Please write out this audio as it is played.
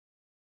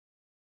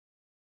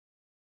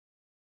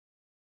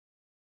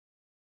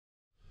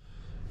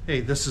Hey,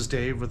 this is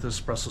Dave with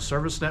Espresso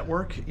Service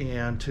Network,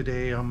 and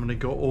today I'm going to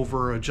go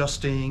over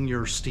adjusting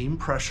your steam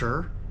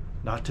pressure,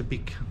 not to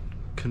be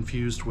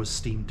confused with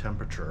steam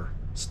temperature,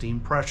 steam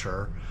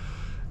pressure,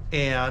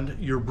 and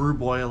your brew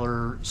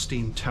boiler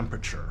steam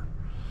temperature.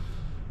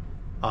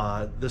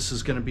 This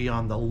is going to be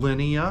on the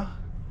Linea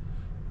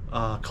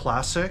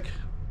Classic,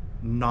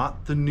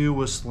 not the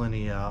newest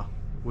Linea,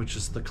 which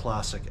is the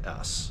Classic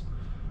S.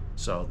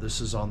 So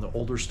this is on the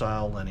older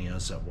style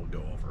Lineas that we'll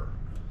go over.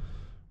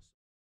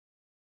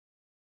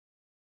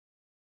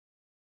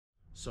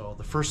 So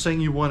the first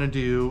thing you want to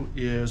do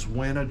is,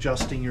 when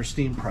adjusting your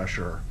steam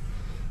pressure,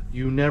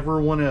 you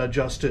never want to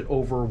adjust it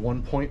over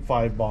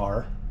 1.5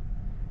 bar,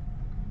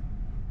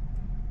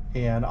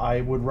 and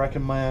I would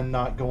recommend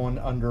not going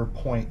under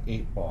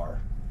 0.8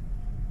 bar.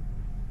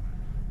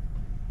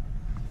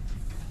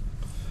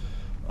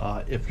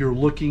 If you're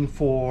looking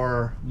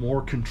for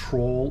more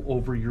control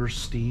over your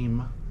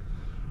steam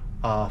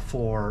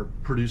for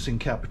producing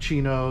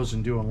cappuccinos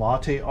and doing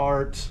latte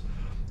art,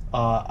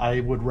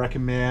 I would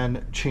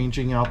recommend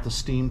changing out the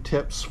steam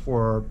tips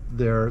for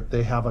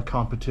they have a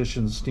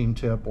competition steam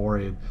tip or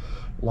a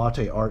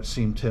latte art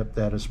steam tip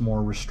that is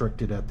more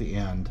restricted at the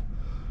end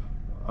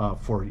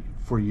for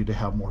you to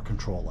have more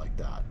control like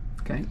that.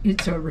 Okay,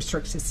 so it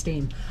restricts the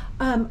steam.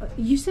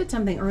 You said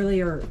something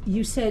earlier.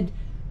 You said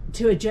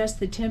to adjust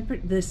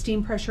the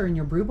steam pressure in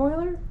your brew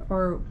boiler,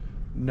 or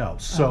no?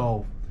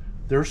 So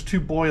there's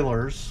two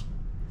boilers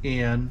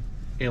in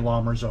a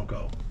La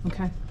Marzocco.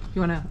 Okay. You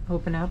want to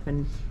open up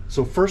and...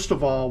 So first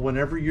of all,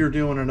 whenever you're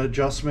doing an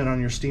adjustment on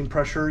your steam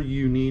pressure,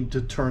 you need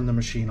to turn the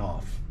machine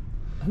off.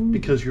 Ooh.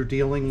 Because you're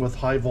dealing with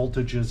high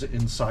voltages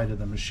inside of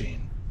the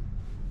machine.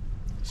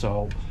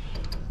 So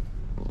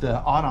the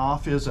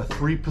on-off is a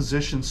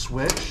 3-position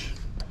switch.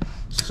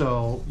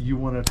 So you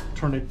want to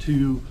turn it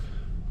to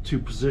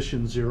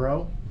position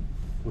 0,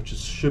 which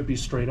should be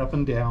straight up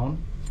and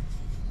down.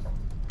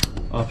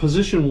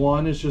 Position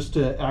 1 is just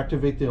to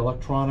activate the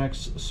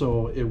electronics,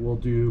 so it will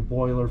do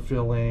boiler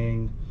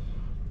filling,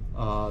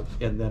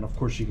 and then of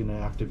course you can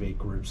activate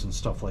groups and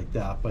stuff like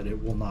that, but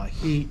it will not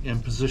heat.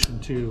 And position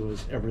 2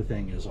 is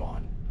everything is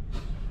on.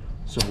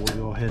 So we'll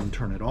go ahead and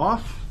turn it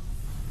off.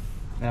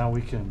 Now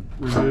we can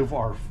remove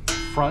our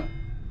front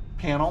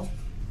panel,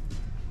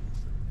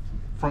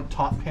 front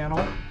top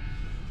panel,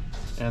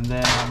 and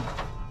then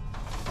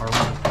our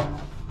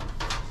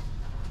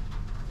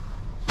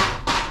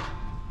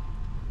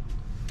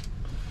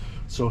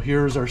So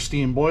here's our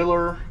steam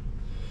boiler.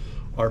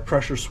 Our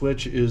pressure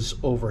switch is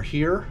over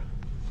here.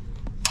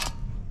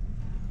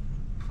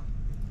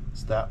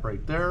 It's that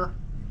right there.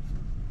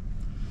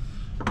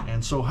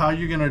 And so how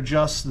you're going to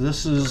adjust,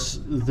 this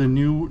is the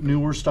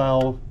newer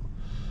style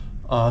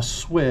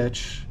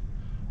switch.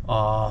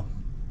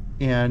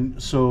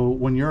 And so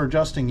when you're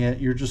adjusting it,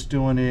 you're just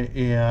doing it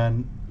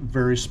in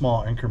very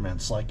small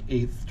increments, like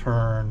 1/8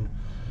 turn,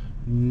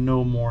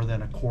 no more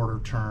than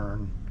 1/4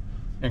 turn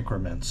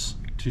increments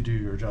to do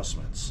your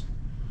adjustments.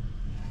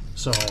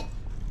 So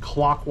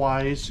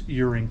clockwise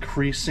you're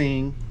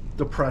increasing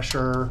the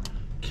pressure,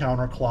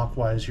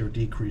 counterclockwise you're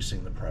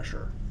decreasing the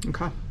pressure.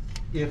 Okay.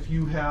 If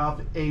you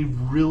have a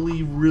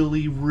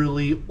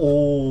really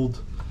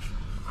old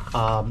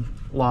La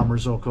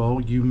Marzocco,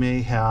 you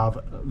may have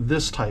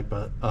this type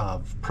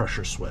of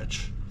pressure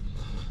switch.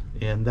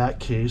 In that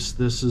case,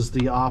 this is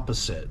the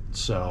opposite.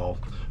 So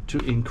to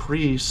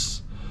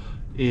increase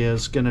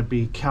is going to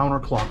be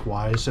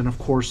counterclockwise, and of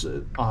course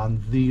on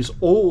these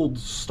old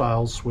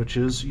style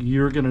switches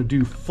you're going to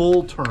do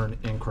full turn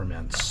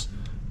increments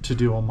to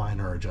do a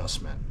minor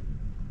adjustment.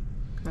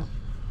 Okay.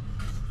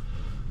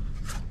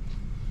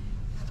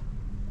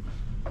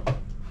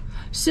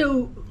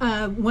 So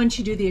once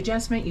you do the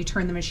adjustment, you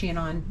turn the machine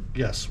on?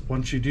 Yes,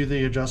 once you do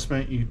the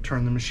adjustment, you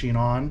turn the machine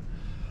on.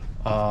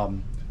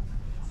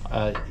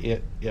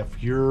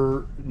 If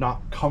you're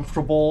not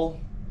comfortable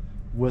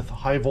with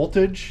high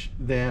voltage,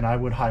 then I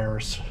would hire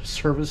a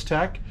service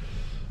tech,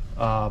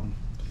 or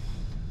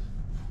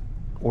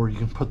you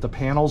can put the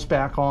panels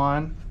back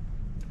on.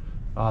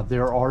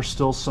 There are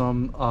still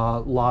some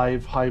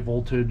live high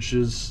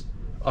voltages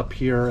up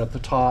here at the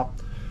top,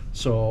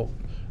 so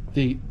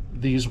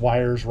these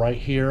wires right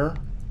here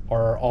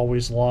are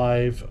always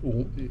live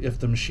if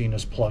the machine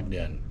is plugged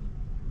in.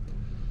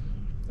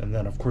 And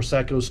then of course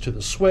that goes to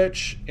the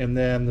switch, and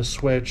then the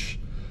switch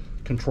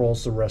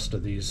controls the rest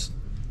of these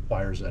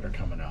wires that are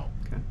coming out.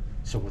 Okay.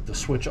 So with the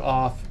switch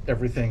off,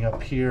 everything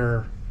up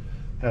here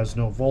has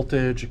no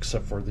voltage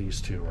except for these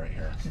two right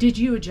here. Did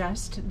you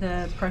adjust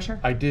the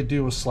pressure? I did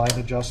do a slide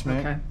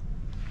adjustment.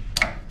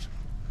 Okay.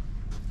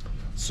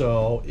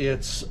 So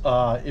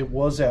it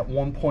was at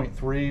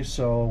 1.3,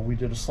 so we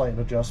did a slight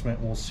adjustment.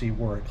 We'll see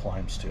where it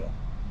climbs to.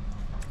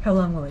 How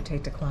long will it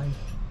take to climb?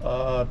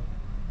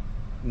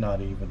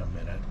 Not even a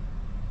minute.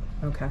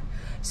 Okay.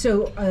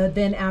 So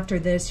then after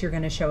this, you're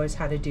going to show us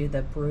how to do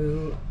the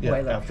brew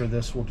boiler. Yeah, after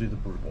this, we'll do the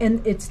brew boiler.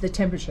 And it's the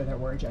temperature that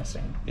we're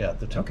adjusting? Yeah,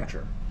 the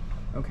temperature.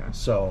 Okay.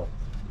 So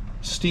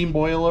steam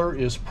boiler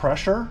is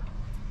pressure.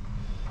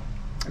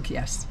 Okay,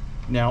 yes.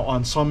 Now,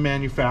 on some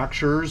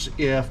manufacturers,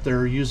 if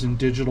they're using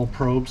digital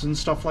probes and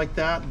stuff like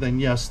that, then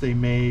yes, they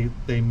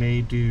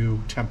may do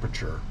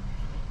temperature.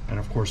 And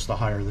of course, the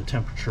higher the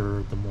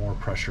temperature, the more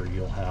pressure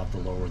you'll have. The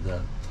lower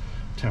the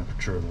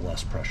temperature, the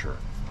less pressure.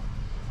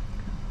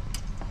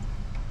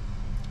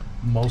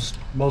 Most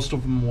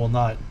of them will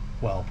not.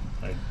 Well,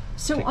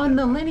 so on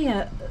the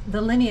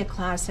Linea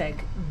Classic,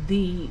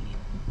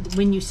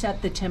 when you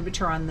set the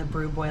temperature on the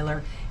brew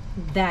boiler,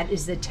 that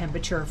is the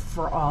temperature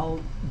for all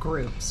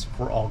groups.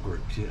 For all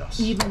groups, yes.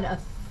 Even a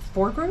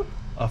 4-group?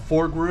 A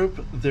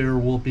 4-group, there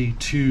will be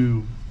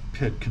 2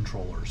 PID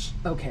controllers.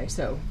 Okay,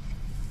 so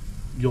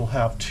you'll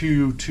have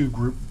two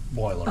group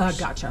boilers.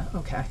 Gotcha.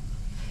 Okay.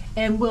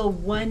 And will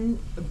one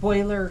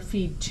boiler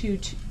feed 2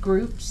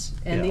 groups,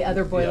 and the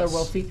other boiler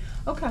will feed?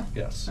 Okay.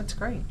 Yes. That's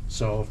great.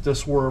 So if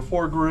this were a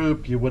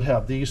 4-group, you would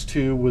have these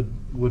 2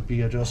 would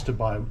be adjusted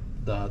by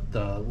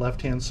the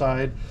left-hand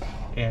side,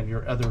 and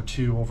your other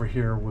 2 over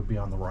here would be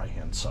on the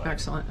right-hand side.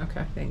 Excellent.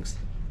 Okay. Thanks.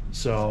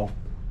 So,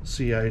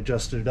 see, I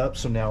adjusted it up,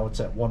 so now it's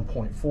at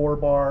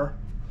 1.4 bar,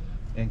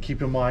 and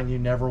keep in mind you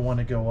never want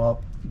to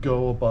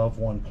go above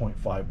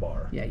 1.5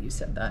 bar. Yeah, you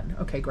said that.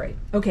 Okay, great.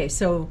 Okay,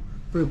 so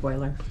brew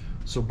boiler.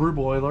 So brew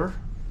boiler,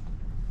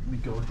 let me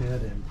go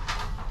ahead and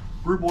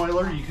brew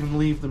boiler, you can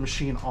leave the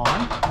machine on.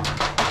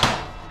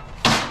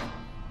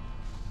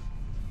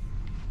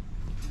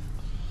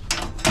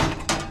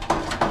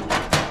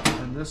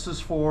 And this is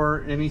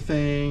for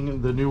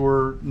anything, the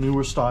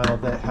newer style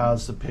that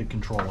has the PID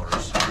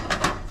controllers.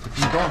 If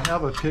you don't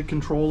have a PID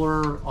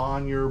controller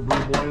on your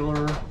brew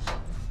boiler,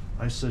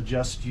 I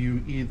suggest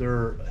you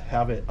either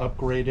have it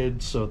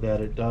upgraded so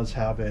that it does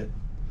have it,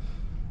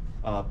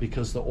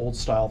 because the old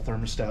style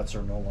thermostats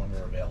are no longer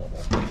available.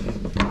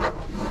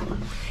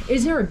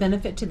 Is there a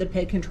benefit to the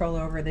PID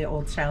controller over the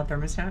old style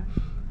thermostat?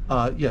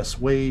 Yes,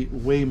 way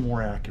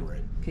more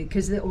accurate. Okay,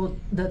 because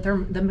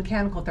the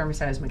mechanical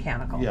thermostat is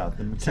mechanical. Yeah,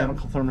 the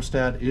mechanical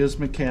thermostat is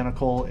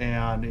mechanical,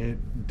 and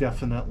it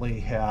definitely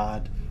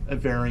had a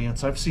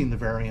variance. I've seen the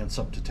variance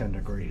up to 10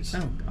 degrees.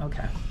 Oh,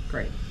 okay,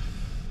 great.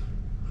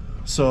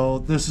 So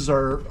this is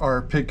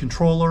our PID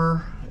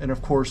controller, and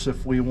of course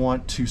if we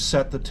want to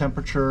set the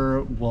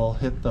temperature, we'll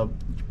hit the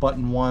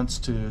button once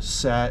to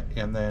set,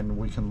 and then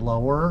we can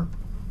lower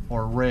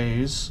or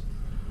raise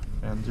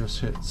and just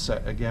hit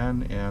set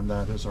again, and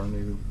that is our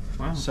new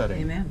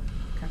setting. Amen.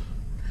 Okay.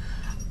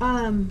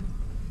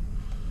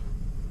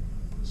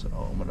 So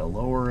I'm going to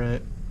lower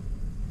it.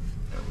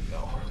 There we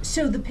go.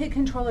 So the PID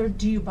controller,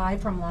 do you buy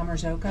from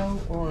Marzocco,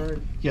 or?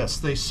 Yes,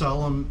 they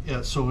sell them.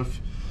 So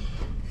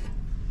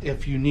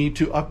if you need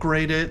to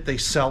upgrade it, they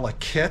sell a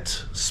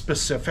kit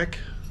specific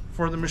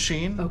for the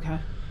machine. Okay.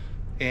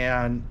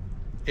 And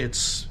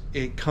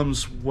it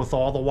comes with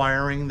all the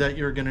wiring that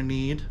you're going to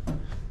need,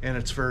 and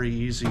it's very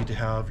easy to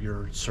have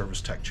your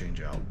service tech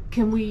change out.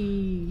 Can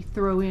we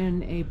throw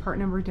in a part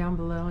number down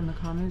below in the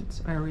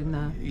comments or in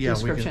the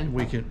description?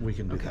 We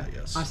can do that.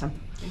 Yes. Awesome.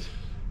 Thanks.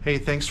 Hey,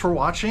 thanks for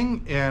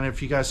watching, and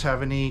if you guys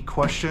have any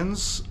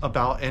questions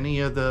about any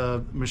of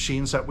the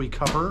machines that we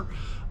cover,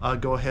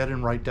 go ahead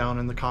and write down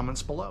in the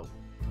comments below.